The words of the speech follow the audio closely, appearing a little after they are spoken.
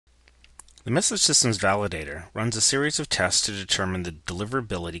The Message Systems Validator runs a series of tests to determine the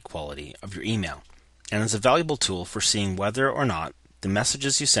deliverability quality of your email, and is a valuable tool for seeing whether or not the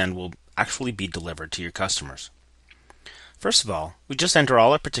messages you send will actually be delivered to your customers. First of all, we just enter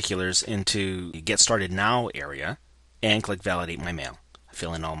all our particulars into the Get Started Now area and click Validate My Mail. I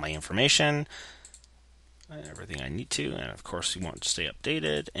fill in all my information, everything I need to, and of course we want to stay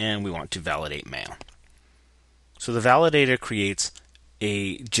updated, and we want to validate mail. So the validator creates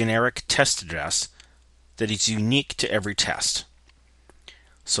a generic test address that is unique to every test.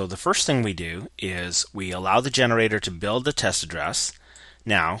 So the first thing we do is we allow the generator to build the test address.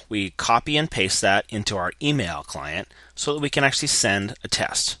 Now we copy and paste that into our email client so that we can actually send a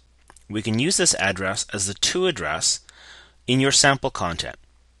test. We can use this address as the to address in your sample content.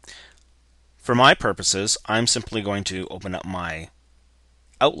 For my purposes, I'm simply going to open up my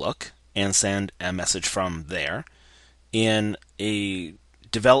Outlook and send a message from there. In a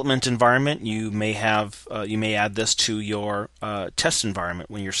development environment, you may add this to your test environment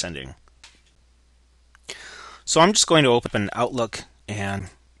when you're sending. So I'm just going to open Outlook and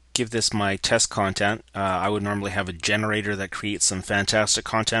give this my test content. I would normally have a generator that creates some fantastic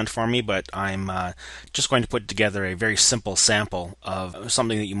content for me, but I'm just going to put together a very simple sample of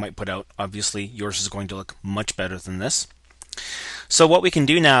something that you might put out. Obviously, yours is going to look much better than this. So what we can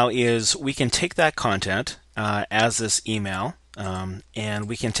do now is we can take that content as this email, and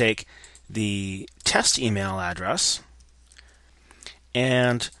we can take the test email address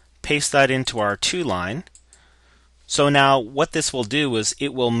and paste that into our to line. So now what this will do is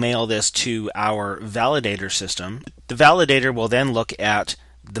it will mail this to our validator system. The validator will then look at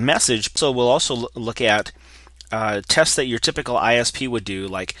the message, so we'll also look at tests that your typical ISP would do,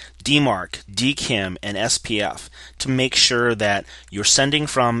 like DMARC, DKIM, and SPF, to make sure that you're sending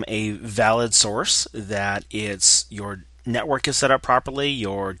from a valid source, that your network is set up properly,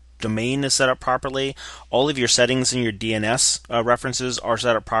 your domain is set up properly, all of your settings and your DNS references are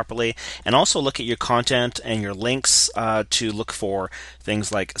set up properly, and also look at your content and your links to look for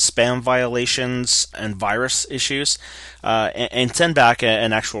things like spam violations and virus issues, and send back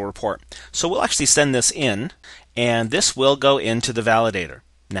an actual report. So we'll actually send this in, and this will go into the validator.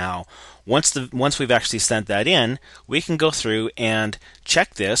 Now, once we've actually sent that in, we can go through and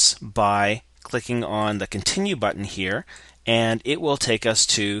check this by clicking on the Continue button here, and it will take us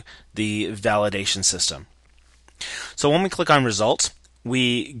to the validation system. So when we click on Results,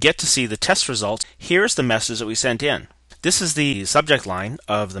 we get to see the test results. Here's the message that we sent in. This is the subject line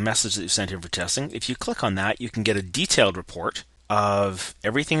of the message that you sent in for testing. If you click on that, you can get a detailed report of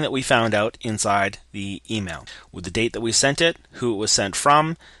everything that we found out inside the email, with the date that we sent it, who it was sent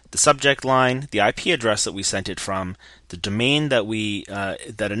from, the subject line, the IP address that we sent it from, the domain that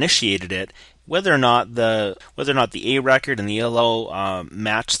that initiated it, whether or not the A record and the ELO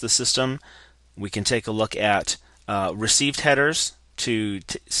match the system. We can take a look at received headers to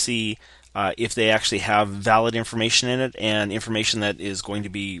see if they actually have valid information in it and information that is going to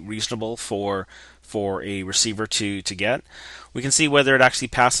be reasonable for a receiver to get. We can see whether it actually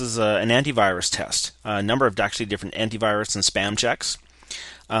passes an antivirus test, a number of actually different antivirus and spam checks.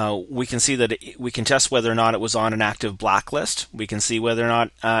 We can see that we can test whether or not it was on an active blacklist. We can see whether or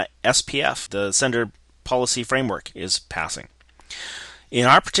not SPF, the Sender Policy Framework, is passing. In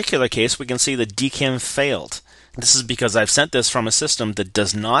our particular case, we can see that DKIM failed. This is because I've sent this from a system that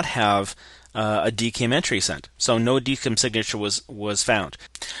does not have a DKIM entry sent, so no DKIM signature was found.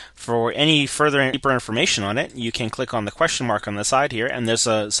 For any further deeper information on it, you can click on the question mark on the side here, and there's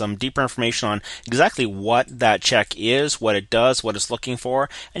some deeper information on exactly what that check is, what it does, what it's looking for,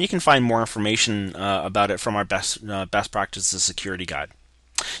 and you can find more information about it from our best practices security guide.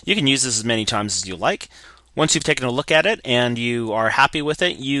 You can use this as many times as you like. Once you've taken a look at it and you are happy with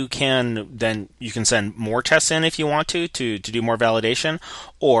it, you can send more tests in if you want to do more validation.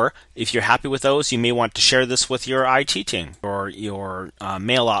 Or if you're happy with those, you may want to share this with your IT team or your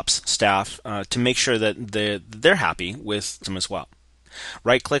mail ops staff to make sure that they're happy with them as well.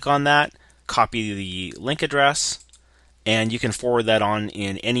 Right click on that, copy the link address, and you can forward that on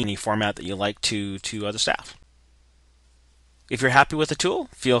in any format that you like to other staff. If you're happy with the tool,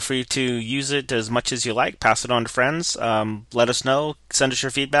 feel free to use it as much as you like. Pass it on to friends. Let us know. Send us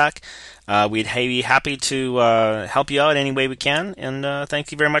your feedback. We'd be happy to help you out any way we can. And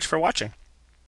thank you very much for watching.